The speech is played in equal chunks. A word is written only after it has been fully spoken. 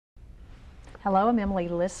Hello, I'm Emily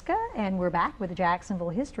Liska, and we're back with the Jacksonville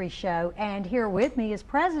History Show. And here with me is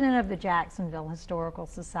President of the Jacksonville Historical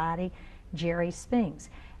Society, Jerry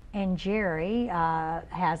Spinks. And Jerry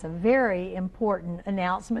has a very important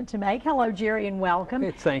announcement to make. Hello, Jerry, and welcome.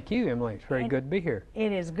 Hey, thank you, Emily. It's very good to be here.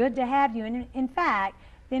 It is good to have you. And in fact,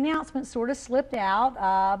 the announcement sort of slipped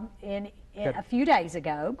out in a few days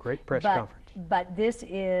ago. Great press conference. But this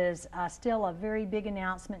is still a very big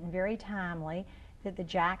announcement and very timely, that the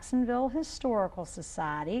Jacksonville Historical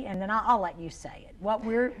Society, and then I'll let you say it, what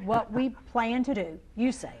we plan to do.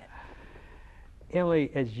 You say it.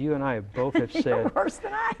 Emily, as you and I both have said, you're worse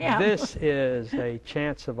than I am. This is a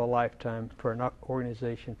chance of a lifetime for an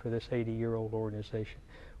organization, for this 80-year-old organization.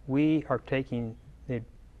 We are taking it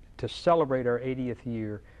to celebrate our 80th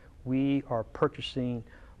year. We are purchasing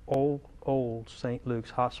old St.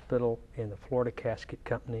 Luke's Hospital and the Florida Casket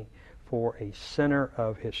Company for a center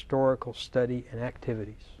of historical study and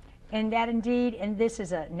activities. And that indeed, and this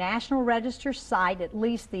is a National Register site, at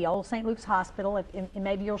least the old St. Luke's Hospital, and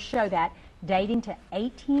maybe you'll show that, dating to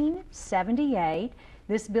 1878.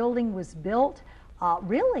 This building was built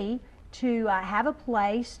really to have a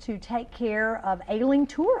place to take care of ailing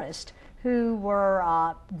tourists who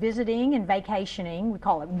were visiting and vacationing. We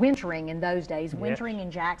call it wintering in those days, wintering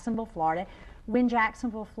in Jacksonville, Florida. When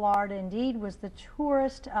Jacksonville, Florida, indeed was the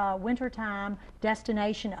tourist wintertime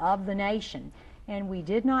destination of the nation. And we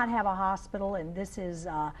did not have a hospital, and this is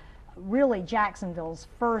really Jacksonville's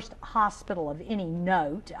first hospital of any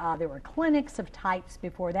note. There were clinics of types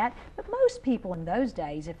before that, but most people in those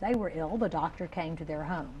days, if they were ill, the doctor came to their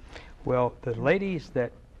home. Well, the ladies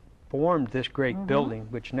that formed this great building,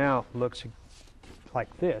 which now looks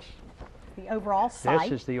like this. The overall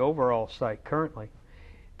site. This is the overall site currently.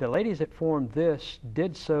 The ladies that formed this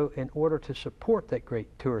did so in order to support that great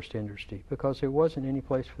tourist industry, because there wasn't any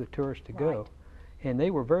place for the tourists to go. And they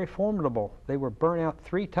were very formidable. They were burnt out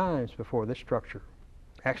 3 times before this structure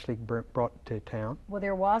actually brought to town. Well,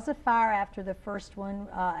 there was a fire after the first one,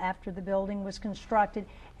 after the building was constructed.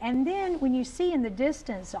 And then when you see in the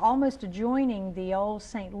distance, almost adjoining the old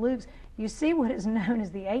St. Luke's, you see what is known as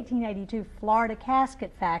the 1882 Florida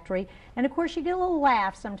Casket Factory. And of course you get a little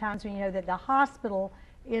laugh sometimes when you know that the hospital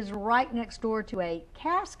is right next door to a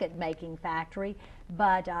casket making factory.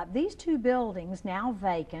 But these 2 buildings, now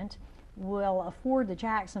vacant, will afford the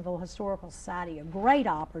Jacksonville Historical Society a great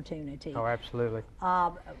opportunity. Oh, absolutely.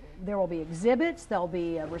 There will be exhibits, there'll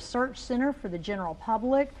be a research center for the general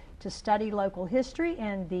public to study local history,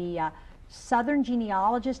 and the Southern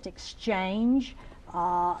Genealogist Exchange,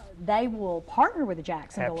 they will partner with the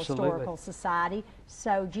Jacksonville Historical Society.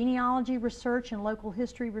 So genealogy research and local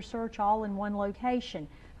history research all in one location.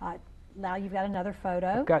 Now you've got another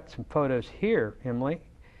photo. I've got some photos here, Emily.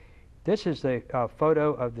 This is the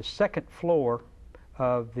photo of the 2nd floor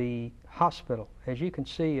of the hospital. As you can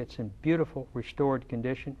see, it's in beautiful restored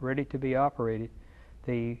condition, ready to be operated.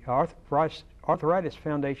 The Arthritis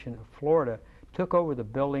Foundation of Florida took over the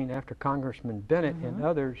building after Congressman Bennett and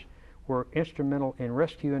others were instrumental in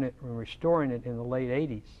rescuing it and restoring it in the late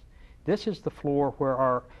 80s. This is the floor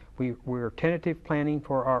where we're tentative planning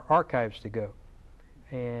for our archives to go.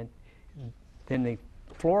 And then the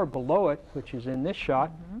floor below it, which is in this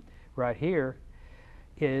shot right here,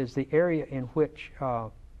 is the area in which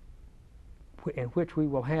we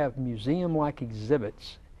will have museum-like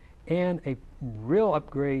exhibits and a real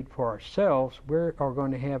upgrade for ourselves. We are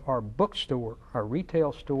going to have our bookstore, our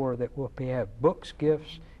retail store that will have books,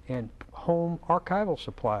 gifts, and home archival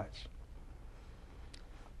supplies.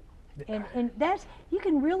 And that's, you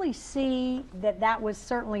can really see that that was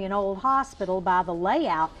certainly an old hospital by the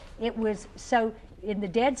layout. It was so in the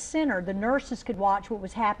dead center, the nurses could watch what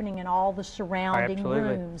was happening in all the surrounding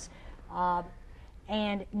rooms.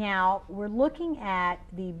 And now we're looking at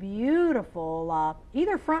the beautiful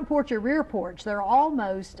either front porch or rear porch. They're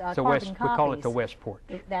almost carbon copies. We call it the West Porch.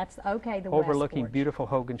 That's okay, the overlooking West Porch. Beautiful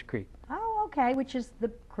Hogan's Creek. Oh, okay, which is the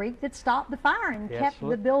creek that stopped the fire and kept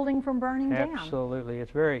the building from burning down. Absolutely,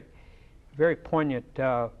 it's very, very poignant.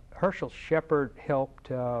 Herschel Shepard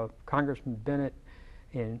helped Congressman Bennett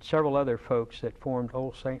and several other folks that formed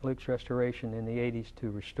Old St. Luke's Restoration in the 80s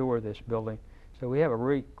to restore this building. So we have a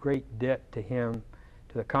really great debt to him,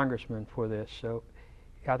 to the congressman, for this. So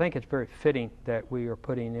I think it's very fitting that we are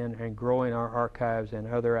putting in and growing our archives and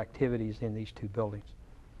other activities in these 2 buildings.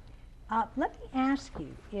 Let me ask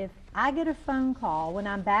you, if I get a phone call when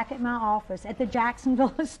I'm back at my office at the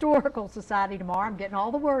Jacksonville Historical Society tomorrow, I'm getting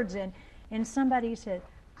all the words in, and somebody said,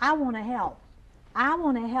 I want to help. I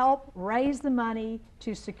want to help raise the money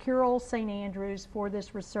to secure Old St. Andrews for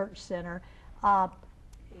this research center.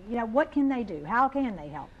 You know, what can they do? How can they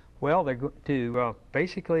help? Well, they're going to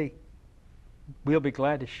basically we'll be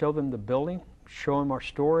glad to show them the building, show them our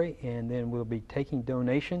story, and then we'll be taking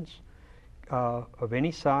donations of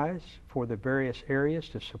any size for the various areas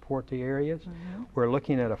to support the areas. We're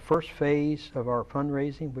looking at a first phase of our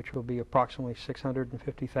fundraising, which will be approximately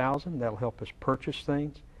 $650,000. That'll help us purchase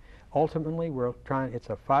things. Ultimately, it's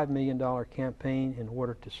a $5 million campaign in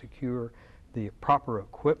order to secure the proper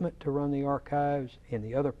equipment to run the archives and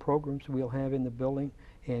the other programs we'll have in the building,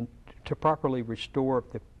 and to properly restore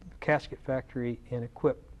the casket factory and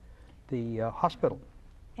equip the hospital.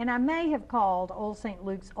 And I may have called Old St.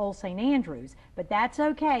 Luke's Old St. Andrews, but that's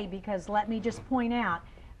okay, because let me just point out,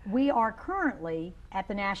 we are currently at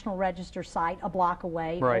the National Register site a block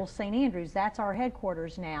away, Right. Old St. Andrews. That's our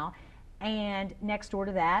headquarters now. And next door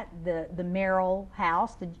to that, the Merrill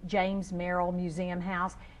House, the James Merrill Museum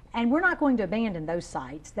House. And we're not going to abandon those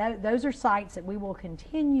sites. Those are sites that we will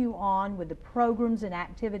continue on with the programs and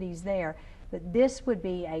activities there. But this would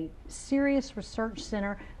be a serious research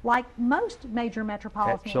center, like most major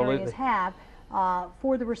metropolitan Absolutely. areas have,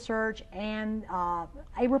 for the research, and a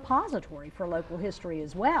repository for local history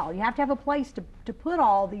as well. You have to have a place to put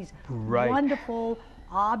all these Right. wonderful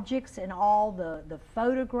objects and all the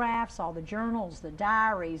photographs, all the journals, the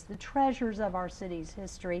diaries, the treasures of our city's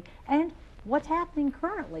history, and what's happening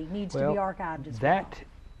currently needs to be archived as well. That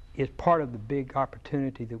is part of the big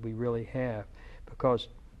opportunity that we really have, because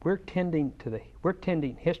we're tending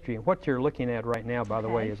history, and what you're looking at right now, by the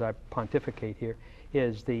way, Okay. as I pontificate here,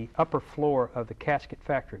 is the upper floor of the casket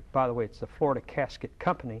factory. By the way, it's the Florida Casket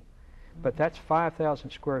Company, but that's 5,000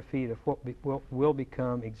 square feet of what will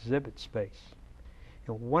become exhibit space.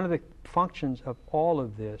 And one of the functions of all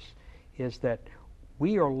of this is that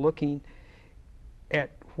we are looking at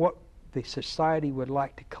what the society would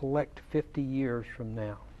like to collect 50 years from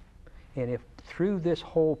now. And if through this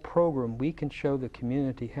whole program we can show the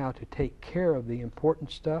community how to take care of the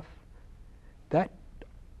important stuff, that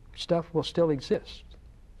stuff will still exist.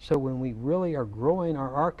 So when we really are growing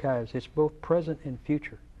our archives, it's both present and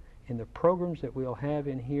future. And the programs that we'll have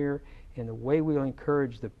in here and the way we'll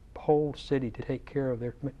encourage the whole city to take care of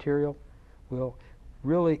their material will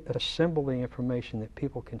really assemble the information that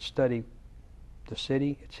people can study the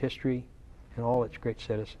city, its history, and all its great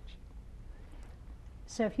citizens.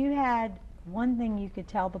 So if you had one thing you could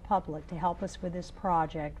tell the public to help us with this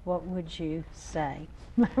project, what would you say?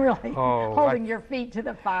 Really, holding your feet to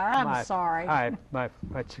the fire. I'm sorry.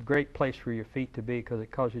 It's a great place for your feet to be, because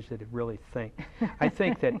it causes you to really think. I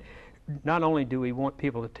think that not only do we want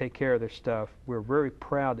people to take care of their stuff, we're very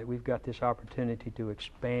proud that we've got this opportunity to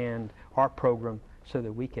expand our program so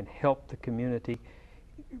that we can help the community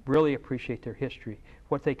really appreciate their history.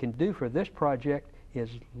 What they can do for this project is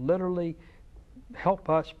literally help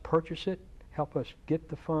us purchase it, help us get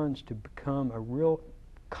the funds to become a real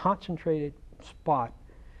concentrated spot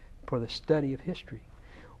for the study of history.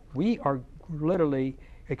 We are literally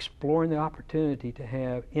exploring the opportunity to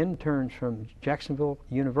have interns from Jacksonville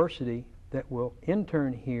University that will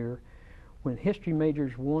intern here when history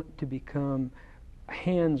majors want to become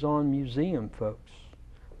hands-on museum folks.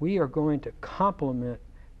 We are going to complement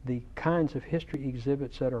the kinds of history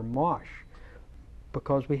exhibits that are MOSH,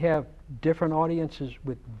 because we have different audiences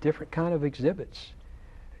with different kind of exhibits.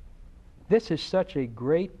 This is such a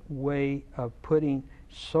great way of putting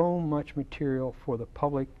so much material for the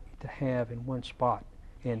public to have in one spot,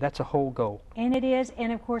 and that's a whole goal. And it is,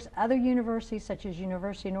 and of course other universities such as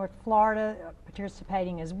University of North Florida are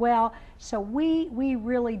participating as well. So we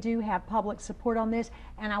really do have public support on this,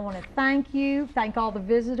 and I want to thank all the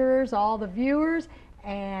visitors, all the viewers,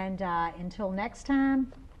 and until next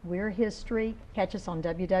time, we're history. Catch us on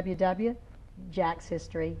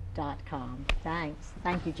www.jackshistory.com. Thanks.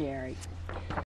 Thank you, Jerry.